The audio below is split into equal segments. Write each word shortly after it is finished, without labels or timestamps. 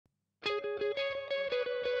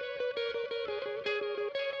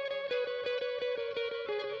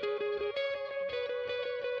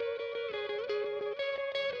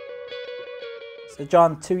So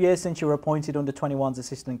John, 2 years since you were appointed under-21s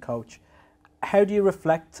assistant coach. How do you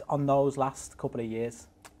reflect on those last couple of years?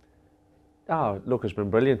 Oh, look, it's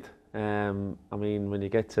been brilliant. I mean, when you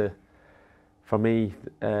get to, for me,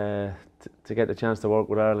 to get the chance to work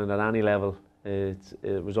with Ireland at any level, it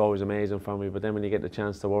was always amazing for me. But then when you get the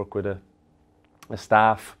chance to work with a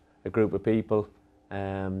staff, a group of people,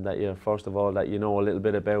 that you, first of all, that you know a little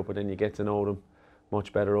bit about, but then you get to know them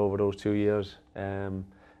much better over those 2 years.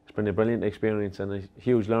 It's been a brilliant experience and a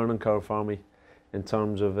huge learning curve for me in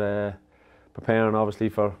terms of preparing, obviously,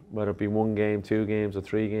 for whether it be 1 game, 2 games or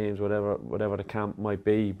 3 games, whatever the camp might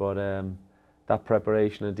be. But that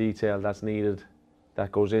preparation and detail that's needed,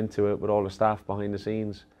 that goes into it with all the staff behind the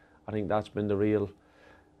scenes, I think that's been the real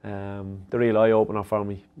eye opener for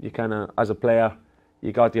me. You kind of, as a player,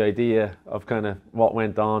 you got the idea of kind of what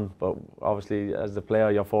went on, but obviously as the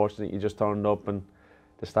player you're fortunate you just turned up and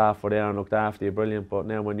the staff were there and looked after you, brilliant. But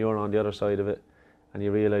now when you're on the other side of it and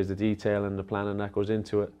you realise the detail and the planning that goes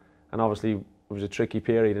into it, and obviously it was a tricky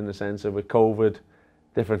period in the sense of with COVID,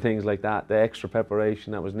 different things like that, the extra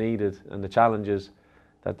preparation that was needed and the challenges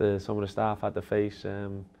that some of the staff had to face.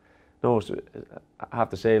 No, I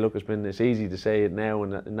have to say, look, it's easy to say it now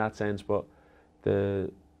in that sense, but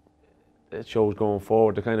it shows going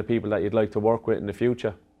forward the kind of people that you'd like to work with in the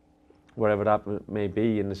future, wherever that may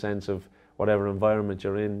be, in the sense of whatever environment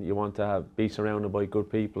you're in, you want to be surrounded by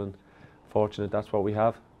good people, and fortunate that's what we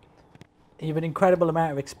have. You have an incredible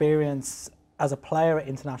amount of experience as a player at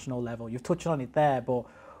international level. You've touched on it there, but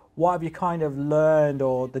what have you kind of learned,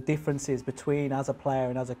 or the differences between as a player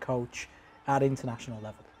and as a coach at international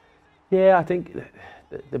level? Yeah, I think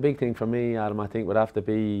the big thing for me, Adam, I think would have to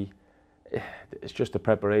be, it's just the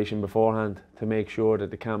preparation beforehand to make sure that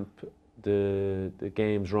the camp, the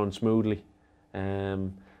games run smoothly.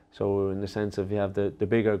 So in the sense of you have the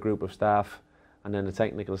bigger group of staff and then the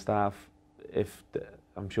technical staff,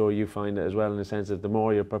 I'm sure you find it as well, in the sense that the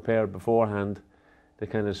more you're prepared beforehand, the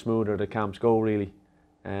kind of smoother the camps go, really.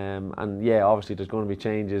 And yeah, obviously there's going to be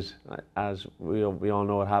changes, as we all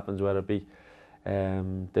know what happens, whether it be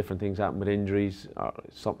different things happen with injuries or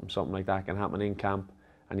something like that can happen in camp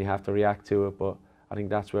and you have to react to it. But I think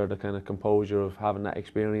that's where the kind of composure of having that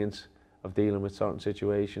experience of dealing with certain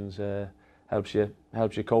situations helps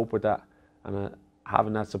you cope with that, and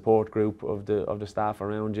having that support group of the staff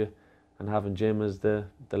around you, and having Jim as the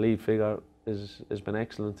lead figure has been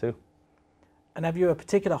excellent too. And have you a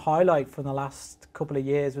particular highlight from the last couple of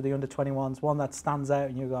years with the under-21s, one that stands out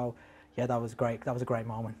and you go, yeah, that was great, that was a great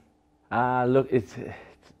moment? Look,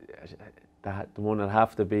 the one that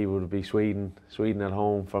have to be would be Sweden at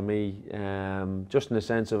home for me. Just in the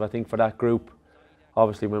sense of, I think for that group,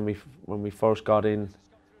 obviously when we first got in,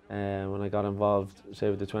 when I got involved, say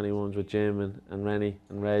with the 21s with Jim and Rennie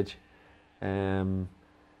and Reg,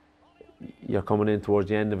 you're coming in towards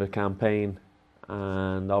the end of a campaign,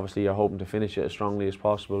 and obviously you're hoping to finish it as strongly as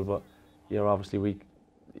possible. But you're obviously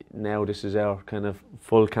now this is our kind of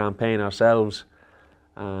full campaign ourselves,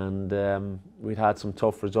 and we'd had some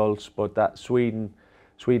tough results, but that Sweden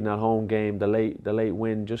at home game, the late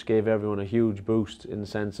win just gave everyone a huge boost, in the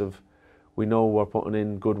sense of we know we're putting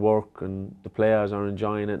in good work and the players are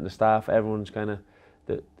enjoying it and the staff, everyone's kind of,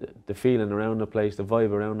 the feeling around the place, the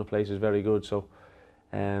vibe around the place is very good. So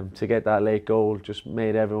to get that late goal just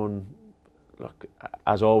made everyone, look,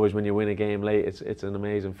 as always when you win a game late, it's an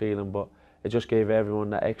amazing feeling, but it just gave everyone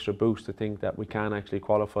that extra boost to think that we can actually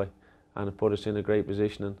qualify, and it put us in a great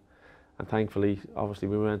position. And thankfully, obviously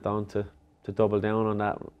we went on to double down on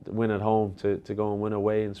that win at home to go and win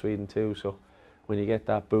away in Sweden too. So when you get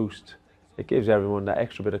that boost, it gives everyone that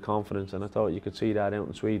extra bit of confidence, and I thought you could see that out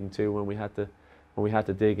in Sweden too when we had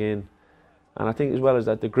to dig in. And I think as well as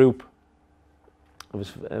that, the group, it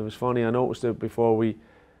was funny, I noticed it before we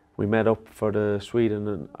met up for the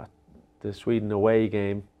Sweden away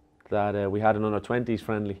game, that we had an under-20s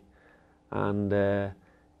friendly, and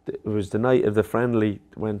it was the night of the friendly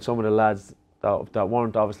when some of the lads that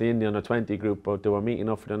weren't obviously in the under-20 group, but they were meeting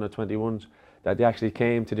up for the under-21s, that they actually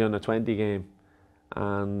came to the under-20 game,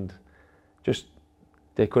 and just,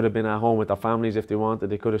 they could have been at home with their families if they wanted,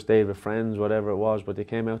 they could have stayed with friends, whatever it was, but they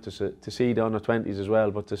came out to see the under-20s as well,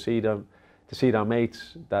 but to see their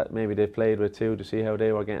mates that maybe they played with too, to see how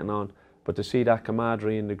they were getting on, but to see that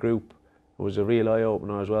camaraderie in the group, it was a real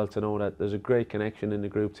eye-opener as well, to know that there's a great connection in the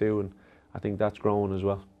group too, and I think that's growing as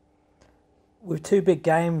well. With 2 big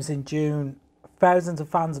games in June, thousands of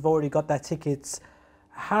fans have already got their tickets.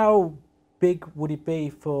 How big would it be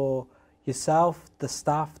for yourself, the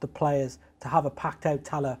staff, the players, to have a packed out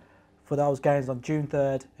Tala for those games on June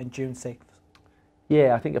 3rd and June 6th?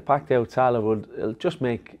 Yeah, I think a packed out Tala it'll just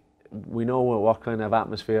make, we know what kind of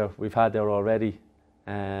atmosphere we've had there already,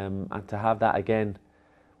 and to have that again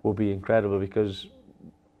would be incredible, because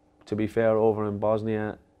to be fair, over in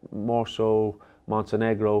Bosnia, more so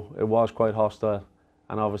Montenegro, it was quite hostile,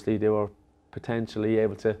 and obviously they were potentially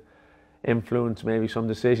able to influence maybe some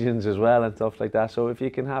decisions as well and stuff like that. So if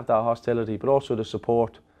you can have that hostility, but also the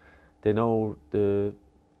support, they know the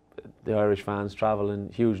Irish fans travel in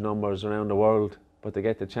huge numbers around the world, but they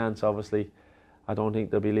get the chance. Obviously, I don't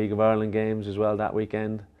think there'll be League of Ireland games as well that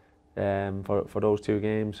weekend for those two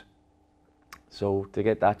games. So to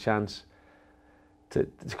get that chance to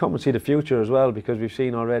come and see the future as well, because we've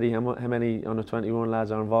seen already how many under 21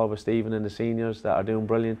 lads are involved with Stephen and the seniors that are doing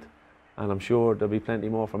brilliant, and I'm sure there'll be plenty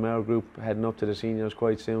more from our group heading up to the seniors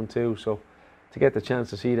quite soon too. So to get the chance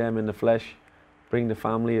to see them in the flesh, bring the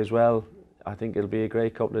family as well, I think it'll be a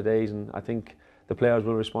great couple of days, and I think the players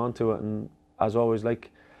will respond to it. And as always, like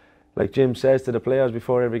Jim says to the players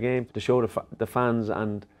before every game, to show the fans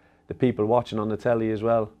and the people watching on the telly as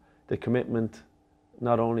well, the commitment,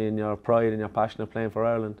 not only in your pride and your passion of playing for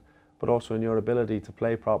Ireland, but also in your ability to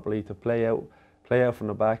play properly, to play out from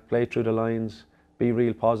the back, play through the lines, be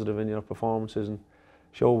real positive in your performances, and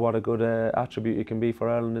show what a good attribute you can be for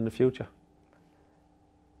Ireland in the future.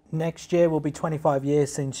 Next year will be 25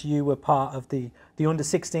 years since you were part of the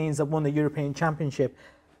under-16s that won the European Championship.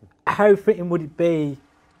 How fitting would it be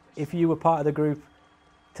if you were part of the group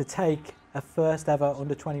to take a first ever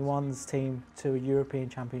under-21s team to a European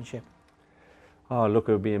Championship? Oh, look,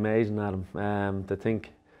 it would be amazing, Adam. To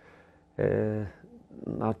think,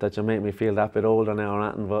 not that you make me feel that bit older now or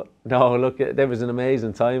anything, but no, look, there was an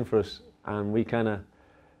amazing time for us, and we kind of,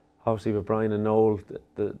 obviously with Brian and Noel,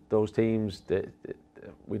 those teams,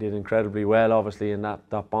 we did incredibly well, obviously, and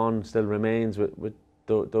that bond still remains with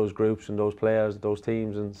those groups and those players, those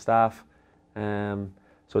teams and staff.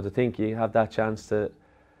 So to think you have that chance to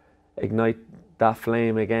ignite that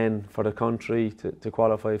flame again for the country to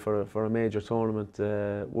qualify for a major tournament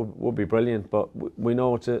would be brilliant. But we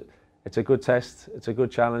know it's a good test, it's a good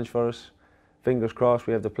challenge for us. Fingers crossed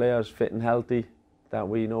we have the players fit and healthy that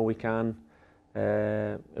we know we can.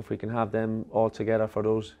 If we can have them all together for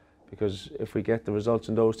those, because if we get the results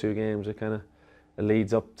in those two games, it kind of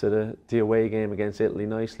leads up to the away game against Italy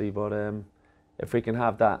nicely. But if we can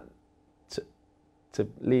have that to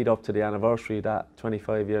lead up to the anniversary, that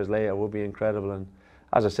 25 years later, would be incredible. And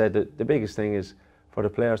as I said, the biggest thing is for the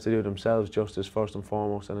players to do themselves justice first and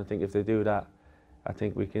foremost. And I think if they do that, I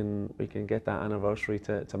think we can get that anniversary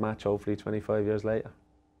to match hopefully 25 years later.